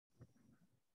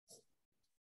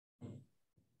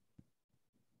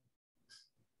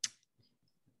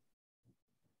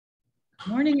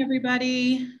Morning,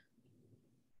 everybody.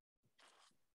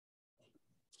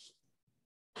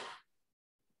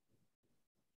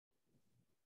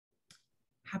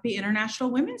 Happy International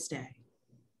Women's Day.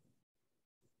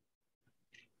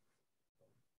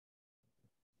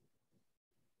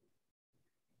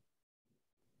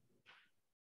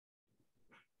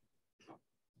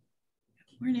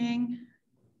 Good morning.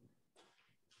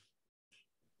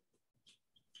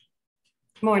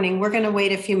 Morning. We're going to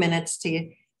wait a few minutes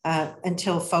to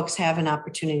until folks have an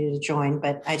opportunity to join,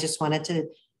 but I just wanted to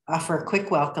offer a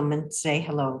quick welcome and say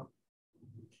hello.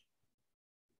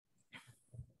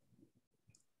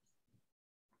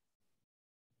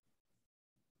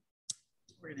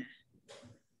 We're going to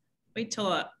wait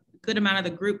till a good amount of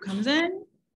the group comes in.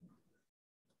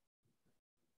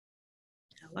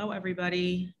 Hello,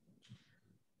 everybody.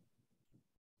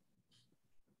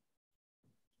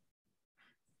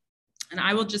 And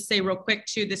I will just say real quick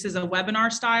too, this is a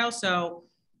webinar style, so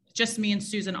just me and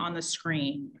Susan on the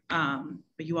screen.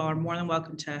 But you all are more than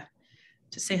welcome to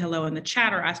say hello in the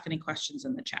chat or ask any questions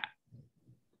in the chat.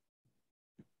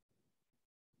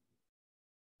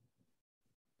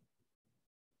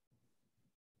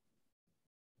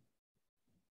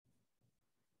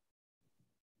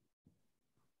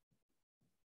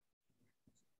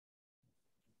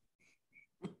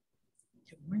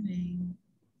 Good morning.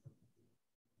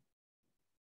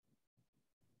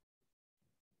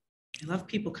 I love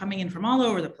people coming in from all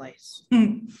over the place. All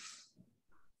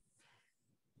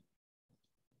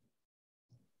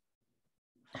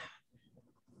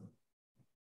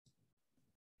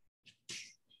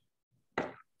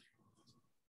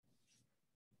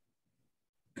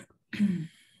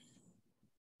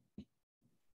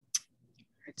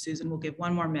right, Susan, we'll give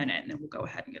one more minute and then we'll go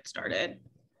ahead and get started.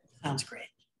 Sounds great.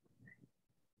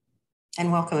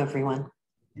 And welcome, everyone.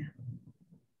 Yeah.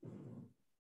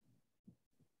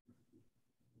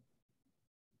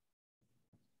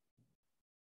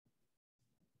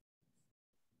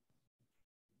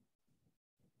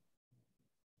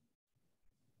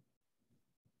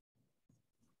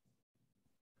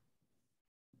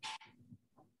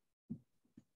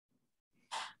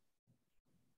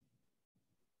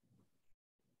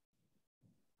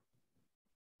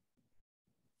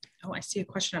 Oh, I see a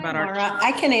question about our. Laura,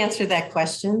 I can answer that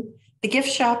question. The gift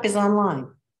shop is online.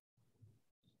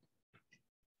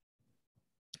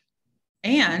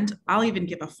 And I'll even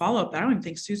give a follow-up. I don't even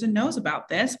think Susan knows about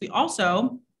this. We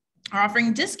also are offering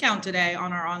a discount today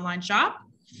on our online shop.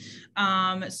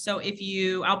 So if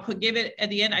you, give it at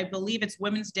the end, I believe it's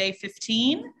Women's Day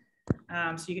 15.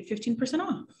 So you get 15%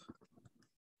 off.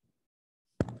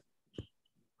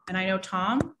 And I know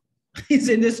Tom is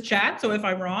in this chat. So if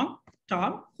I'm wrong,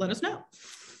 Tom, let us know.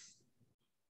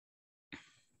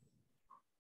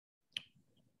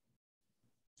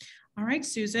 All right,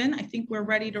 Susan, I think we're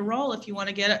ready to roll if you want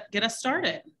to get us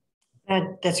started.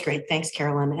 That's great. Thanks,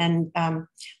 Carolyn. And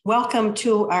welcome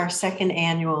to our second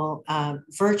annual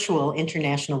virtual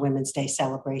International Women's Day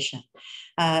celebration.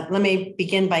 Let me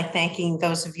begin by thanking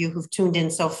those of you who've tuned in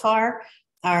so far,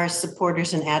 our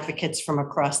supporters and advocates from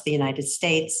across the United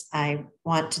States. I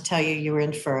want to tell you, you're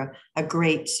in for a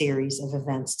great series of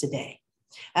events today.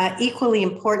 Equally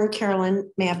important,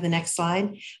 Carolyn, may I have the next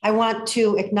slide? I want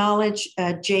to acknowledge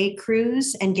J.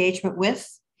 Cruz' engagement with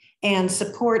and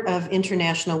support of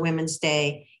International Women's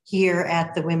Day here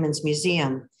at the Women's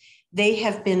Museum. They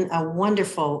have been a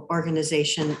wonderful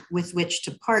organization with which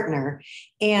to partner,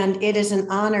 and it is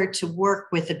an honor to work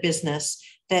with a business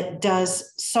that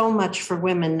does so much for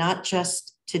women, not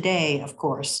just today, of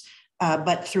course,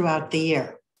 but throughout the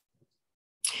year.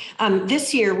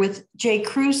 This year, with J.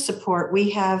 Cruz' support,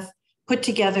 we have put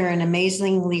together an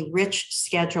amazingly rich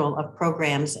schedule of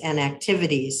programs and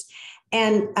activities.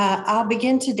 And I'll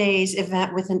begin today's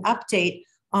event with an update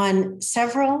on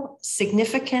several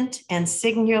significant and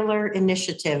singular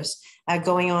initiatives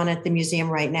going on at the museum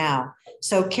right now.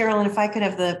 So Carolyn, if I could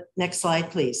have the next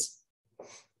slide, please.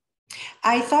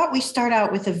 I thought we'd start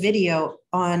out with a video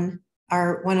on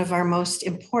one of our most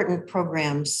important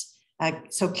programs.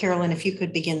 So Carolyn, if you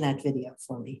could begin that video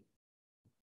for me.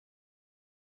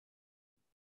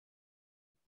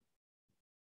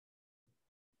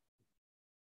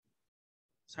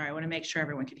 Sorry, I want to make sure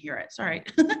everyone can hear it. Sorry.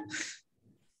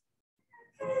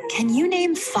 Can you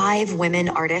name 5 women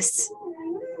artists?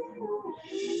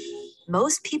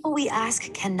 Most people we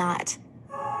ask cannot.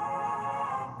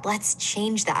 Let's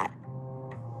change that.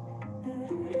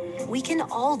 We can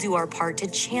all do our part to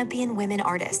champion women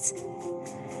artists.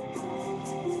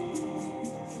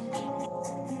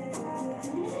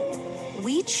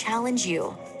 We challenge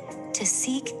you to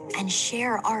seek and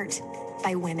share art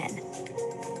by women.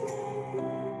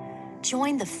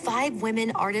 Join the 5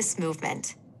 Women Artists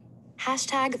movement.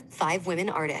 Hashtag 5 Women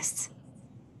Artists.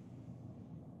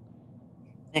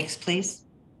 Next, please.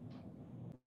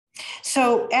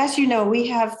 So as you know, we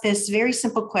have this very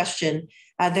simple question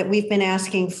that we've been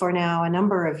asking for now a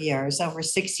number of years, over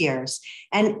 6 years.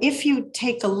 And if you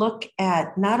take a look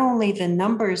at not only the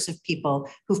numbers of people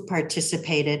who've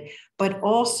participated, but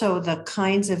also the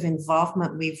kinds of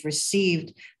involvement we've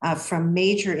received from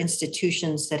major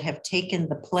institutions that have taken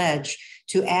the pledge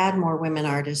to add more women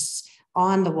artists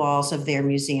on the walls of their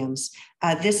museums.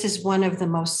 This is one of the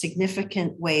most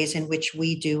significant ways in which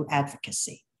we do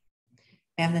advocacy.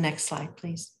 May I have the next slide,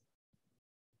 please?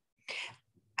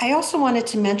 I also wanted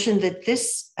to mention that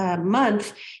this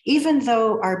month, even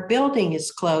though our building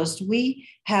is closed, we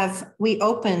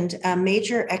opened a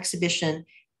major exhibition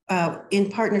in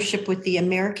partnership with the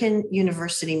American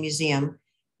University Museum.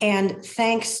 And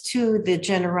thanks to the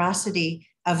generosity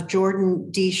of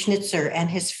Jordan D. Schnitzer and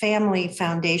his family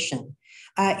foundation,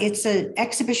 it's an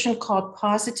exhibition called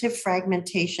Positive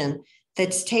Fragmentation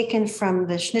that's taken from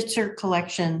the Schnitzer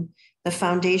collection, the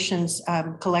foundation's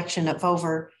collection of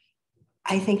over,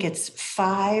 I think it's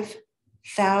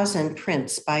 5,000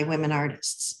 prints by women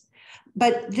artists.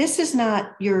 But this is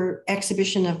not your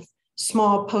exhibition of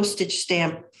small postage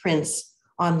stamp prints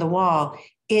on the wall.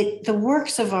 The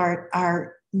works of art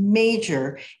are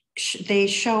major. They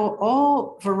show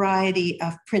all variety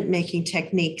of printmaking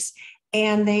techniques,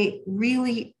 and they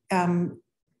really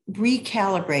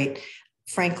recalibrate,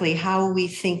 frankly, how we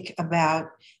think about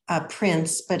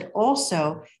prints, but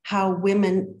also how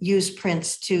women use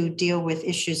prints to deal with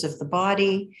issues of the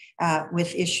body,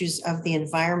 with issues of the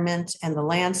environment and the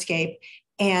landscape,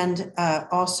 and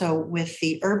also with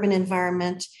the urban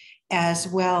environment, as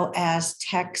well as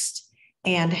text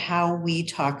and how we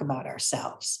talk about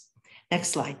ourselves.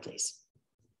 Next slide, please.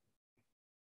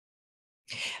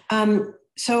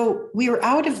 So we are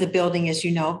out of the building, as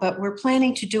you know, but we're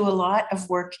planning to do a lot of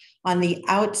work on the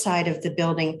outside of the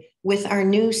building with our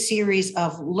new series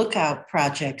of lookout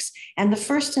projects. And the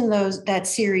first in that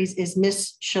series is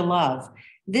Miss Shalove.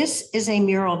 This is a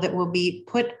mural that will be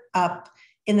put up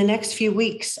in the next few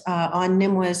weeks on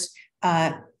NMWA's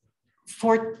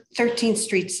 13th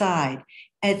Street side.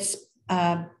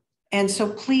 And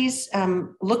so please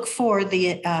look for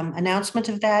the announcement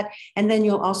of that. And then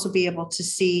you'll also be able to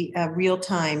see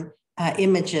real-time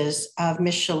images of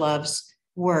Miss Shalove's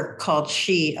work called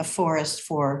She, A Forest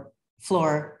for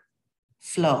Flora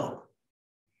Flow.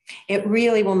 It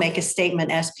really will make a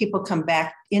statement as people come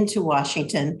back into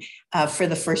Washington for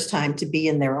the first time to be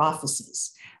in their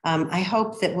offices. I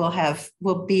hope that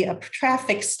we'll be a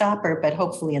traffic stopper, but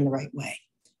hopefully in the right way.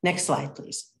 Next slide,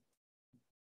 please.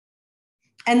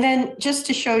 And then just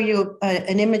to show you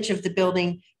an image of the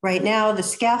building right now, the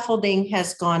scaffolding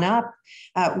has gone up.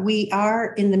 We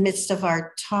are in the midst of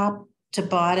our top to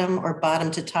bottom or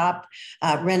bottom to top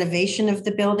renovation of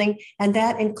the building, and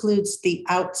that includes the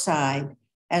outside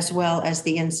as well as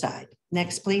the inside.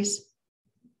 Next, please.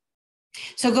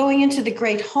 So going into the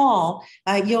Great Hall,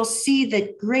 you'll see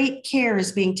that great care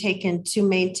is being taken to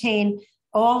maintain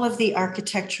all of the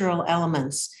architectural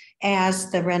elements as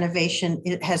the renovation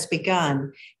has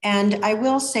begun. And I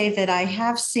will say that I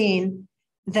have seen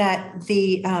that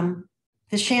the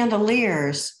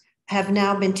chandeliers have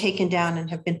now been taken down and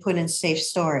have been put in safe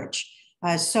storage.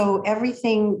 So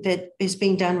everything that is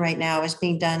being done right now is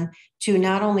being done to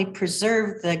not only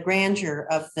preserve the grandeur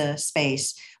of the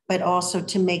space, but also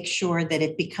to make sure that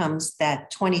it becomes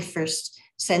that 21st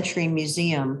century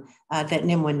museum that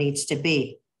NMWA needs to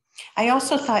be. I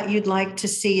also thought you'd like to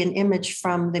see an image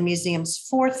from the museum's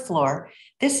 4th floor.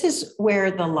 This is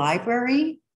where the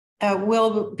library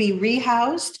will be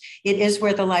rehoused. It is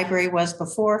where the library was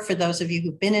before, for those of you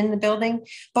who've been in the building.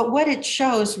 But what it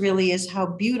shows really is how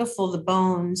beautiful the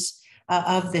bones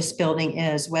of this building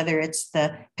is, whether it's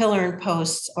the pillar and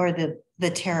posts or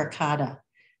the terracotta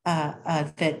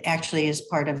that actually is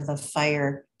part of the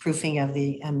fireproofing of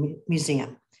the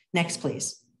museum. Next,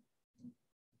 please.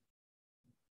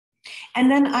 And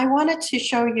then I wanted to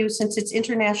show you, since it's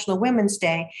International Women's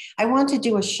Day, I want to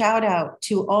do a shout out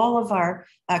to all of our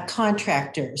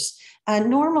contractors.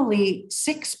 Normally,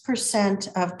 6%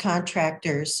 of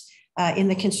contractors in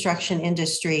the construction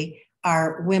industry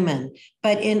are women,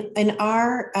 but in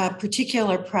our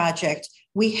particular project,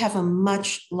 we have a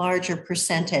much larger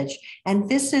percentage. And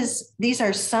these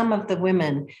are some of the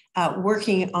women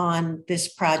working on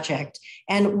this project.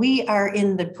 And we are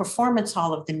in the performance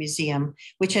hall of the museum,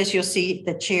 which, as you'll see,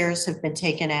 the chairs have been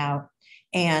taken out,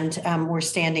 and we're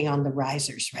standing on the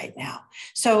risers right now.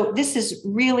 So this is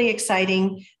really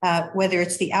exciting, whether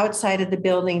it's the outside of the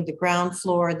building, the ground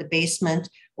floor, the basement,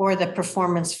 or the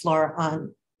performance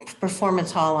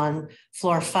hall on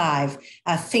floor 5,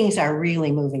 things are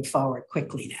really moving forward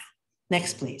quickly now.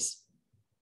 Next, please.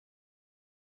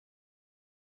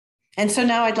 And so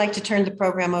now I'd like to turn the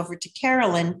program over to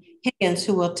Carolyn Higgins,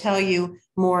 who will tell you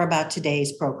more about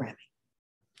today's programming.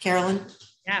 Carolyn?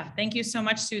 Yeah, thank you so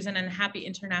much, Susan, and happy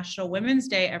International Women's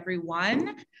Day,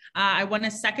 everyone. I want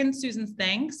to second Susan's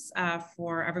thanks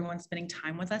for everyone spending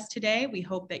time with us today. We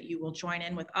hope that you will join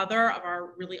in with other of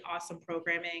our really awesome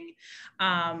programming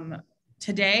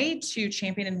today to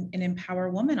champion and empower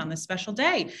women on this special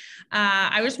day.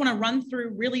 I just want to run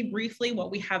through really briefly what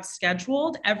we have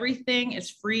scheduled. Everything is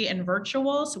free and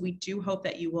virtual, so we do hope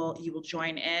that you will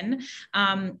join in.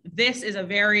 This is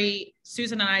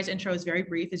Susan and I's intro is very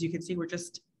brief. As you can see, we're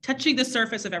just touching the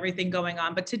surface of everything going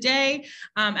on. But today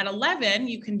at 11,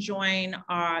 you can join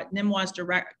NMWA's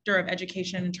Director of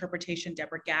Education and Interpretation,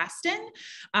 Deborah Gaston,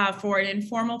 for an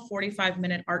informal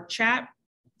 45-minute art chat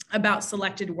about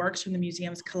selected works from the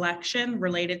museum's collection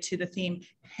related to the theme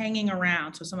hanging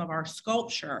around. So some of our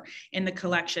sculpture in the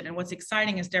collection. And what's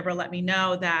exciting is Deborah let me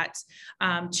know that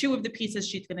 2 of the pieces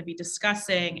she's going to be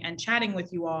discussing and chatting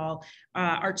with you all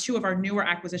are 2 of our newer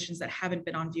acquisitions that haven't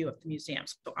been on view at the museum.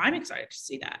 So I'm excited to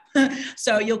see that.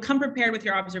 So you'll come prepared with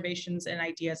your observations and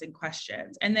ideas and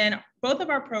questions. And then both of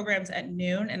our programs at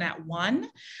noon and at 1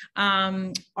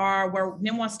 are where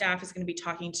NMWA staff is going to be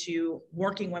talking to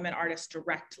working women artists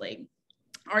directly.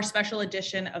 Our special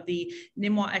edition of the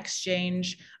NMWA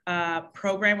Exchange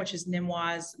program, which is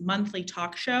NMWA's monthly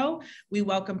talk show. We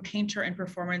welcome painter and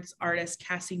performance artist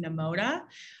Cassie Namoda,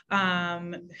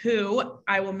 who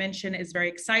I will mention is very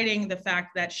exciting, the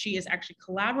fact that she is actually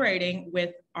collaborating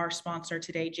with our sponsor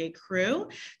today, J. Crew,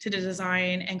 to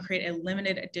design and create a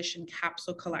limited edition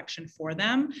capsule collection for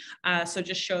them. So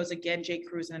just shows again J.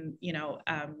 Crew's and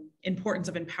importance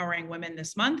of empowering women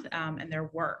this month and their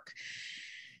work.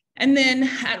 And then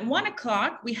at 1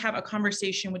 o'clock, we have a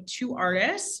conversation with 2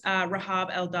 artists, Rahab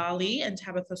El-Dali and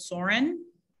Tabitha Soren,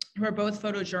 who are both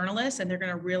photojournalists, and they're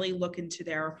going to really look into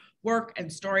their work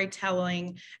and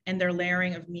storytelling and their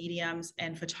layering of mediums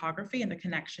and photography and the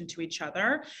connection to each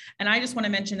other. And I just want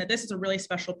to mention that this is a really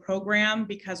special program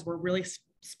because we're really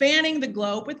spanning the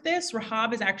globe with this.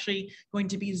 Rahab is actually going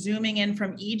to be zooming in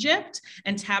from Egypt,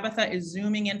 and Tabitha is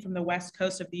zooming in from the West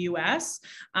Coast of the US.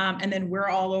 And then we're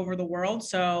all over the world.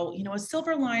 So, a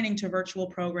silver lining to virtual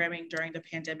programming during the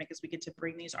pandemic is we get to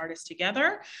bring these artists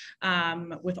together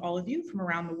with all of you from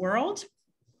around the world.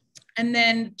 And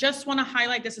then just want to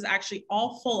highlight, this is actually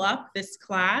all full up, this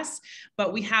class,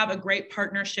 but we have a great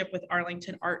partnership with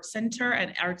Arlington Art Center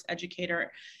and arts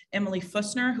educator Emily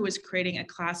Fussner, who is creating a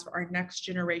class for our next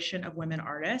generation of women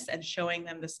artists and showing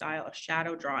them the style of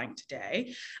shadow drawing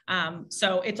today.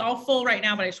 So it's all full right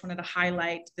now, but I just wanted to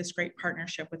highlight this great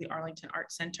partnership with the Arlington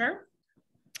Art Center.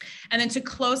 And then to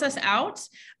close us out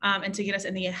and to get us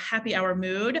in the happy hour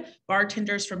mood,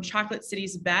 bartenders from Chocolate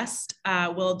City's Best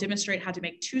will demonstrate how to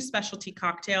make 2 specialty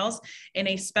cocktails in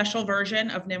a special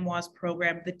version of NMWA's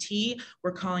program, The Tea.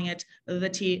 We're calling it The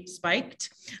Tea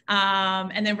Spiked.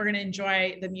 And then we're going to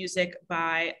enjoy the music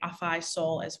by Afai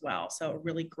Soul as well. So a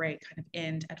really great kind of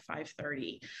end at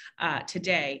 5:30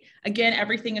 today. Again,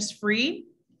 everything is free.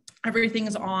 Everything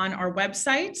is on our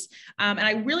website. And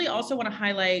I really also want to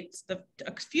highlight a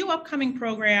few upcoming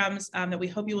programs that we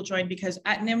hope you will join, because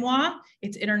at NMWA,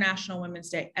 it's International Women's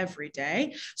Day every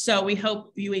day. So we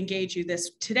hope you engage this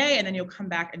today, and then you'll come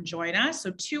back and join us.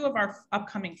 So 2 of our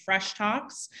upcoming Fresh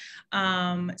Talks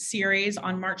series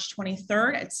on March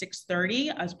 23rd at 6:30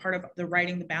 as part of the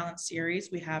Writing the Balance series.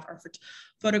 We have our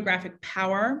Photographic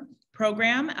Power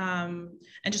program,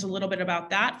 and just a little bit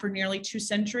about that. For nearly 2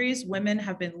 centuries, women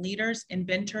have been leaders,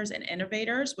 inventors, and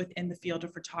innovators within the field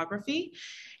of photography.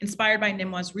 Inspired by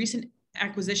NMWA's recent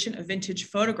acquisition of vintage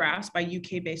photographs by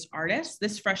UK-based artists,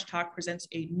 this Fresh Talk presents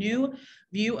a new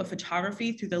view of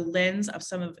photography through the lens of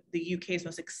some of the UK's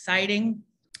most exciting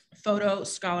photo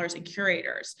scholars and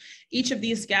curators. Each of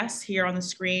these guests here on the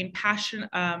screen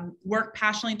work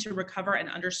passionately to recover and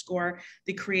underscore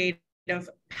the creative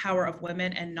power of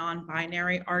women and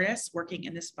non-binary artists working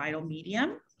in this vital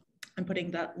medium. I'm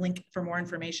putting the link for more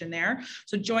information there.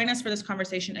 So join us for this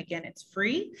conversation. Again, it's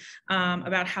free,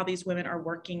 about how these women are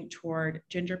working toward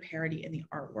gender parity in the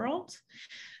art world.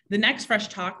 The next Fresh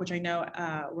Talk, which I know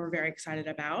we're very excited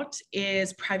about,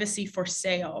 is Privacy for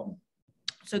Sale.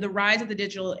 So the rise of the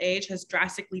digital age has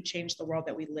drastically changed the world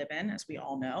that we live in, as we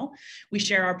all know. We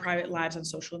share our private lives on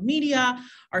social media,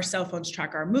 our cell phones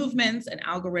track our movements, and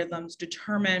algorithms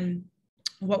determine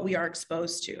what we are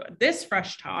exposed to. This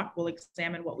Fresh Talk will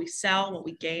examine what we sell, what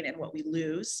we gain, and what we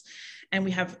lose. And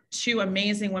we have two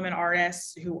amazing women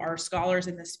artists who are scholars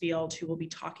in this field who will be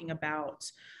talking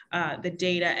about the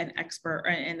data and expert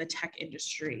in the tech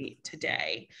industry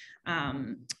today.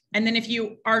 And then if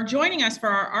you are joining us for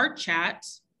our art chat,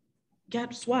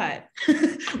 guess what?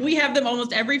 We have them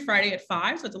almost every Friday at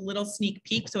 5. So it's a little sneak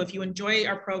peek. So if you enjoy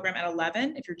our program at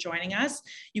 11, if you're joining us,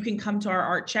 you can come to our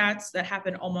art chats that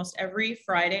happen almost every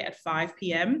Friday at 5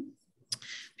 p.m.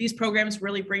 These programs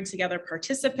really bring together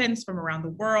participants from around the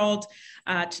world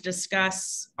to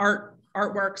discuss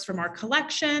artworks from our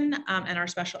collection and our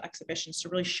special exhibitions to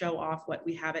really show off what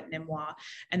we have at Nîmois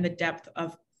and the depth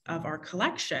of our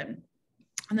collection.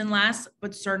 And then last,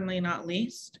 but certainly not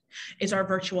least, is our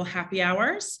virtual happy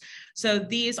hours. So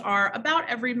these are about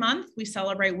every month. We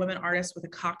celebrate women artists with a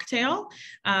cocktail.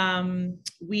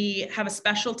 We have a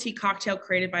specialty cocktail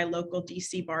created by local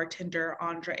DC bartender,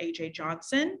 Andra A.J.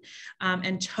 Johnson,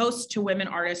 and toast to women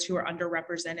artists who are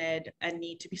underrepresented and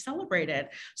need to be celebrated.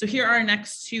 So here are our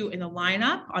next two in the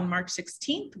lineup. On March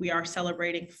 16th, we are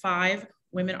celebrating 5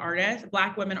 women artists,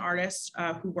 Black women artists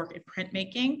who work in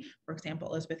printmaking. For example,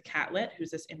 Elizabeth Catlett, who's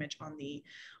this image on the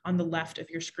left of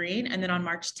your screen. And then on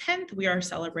March 10th, we are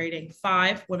celebrating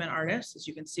 5 women artists. As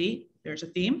you can see, there's a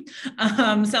theme,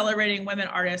 celebrating women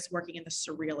artists working in the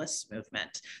Surrealist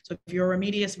movement. So if you're a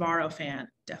Remedios Varo fan,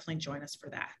 definitely join us for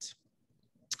that.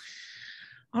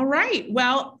 All right,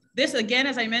 well, this again,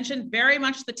 as I mentioned, very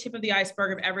much the tip of the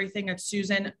iceberg of everything that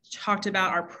Susan talked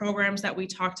about, our programs that we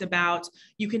talked about.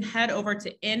 You can head over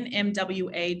to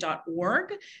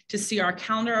nmwa.org to see our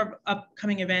calendar of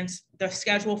upcoming events, the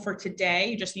schedule for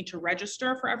today. You just need to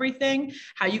register for everything,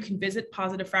 how you can visit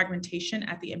Positive Fragmentation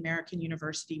at the American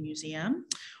University Museum,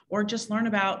 or just learn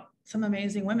about some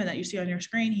amazing women that you see on your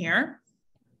screen here.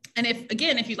 And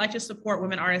if you'd like to support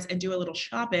women artists and do a little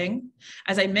shopping,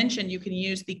 as I mentioned, you can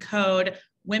use the code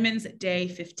Women's Day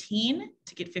 15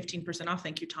 to get 15% off.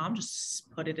 Thank you, Tom.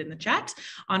 Just put it in the chat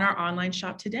on our online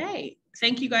shop today.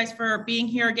 Thank you guys for being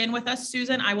here again with us.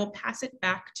 Susan, I will pass it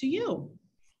back to you.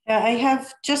 I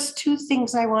have just 2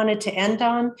 things I wanted to end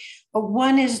on.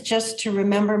 One is just to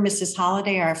remember Mrs.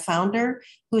 Holliday, our founder,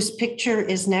 whose picture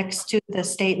is next to the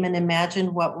statement,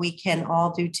 "Imagine what we can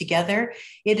all do together."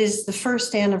 It is the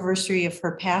 1st anniversary of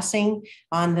her passing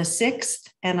on the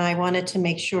 6th, and I wanted to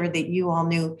make sure that you all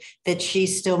knew that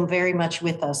she's still very much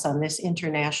with us on this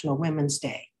International Women's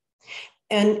Day.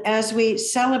 And as we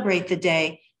celebrate the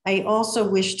day, I also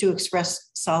wish to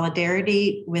express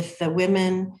solidarity with the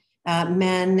women,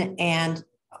 men, and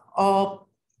all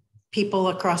people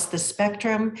across the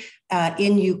spectrum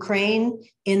in Ukraine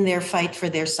in their fight for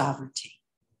their sovereignty.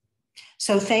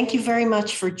 So thank you very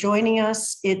much for joining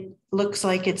us. It looks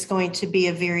like it's going to be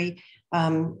a very,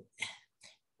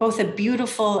 both a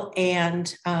beautiful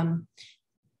and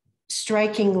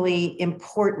strikingly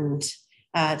important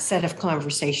set of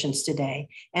conversations today.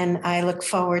 And I look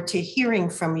forward to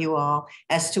hearing from you all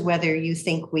as to whether you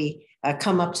think we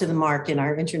come up to the mark in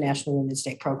our International Women's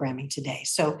Day programming today.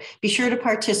 So be sure to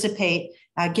participate,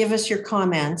 give us your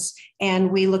comments, and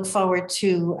we look forward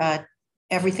to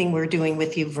everything we're doing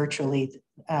with you virtually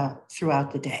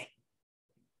throughout the day.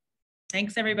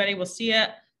 Thanks, everybody. We'll see you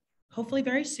hopefully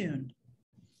very soon.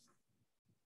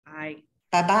 Bye.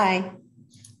 Bye-bye.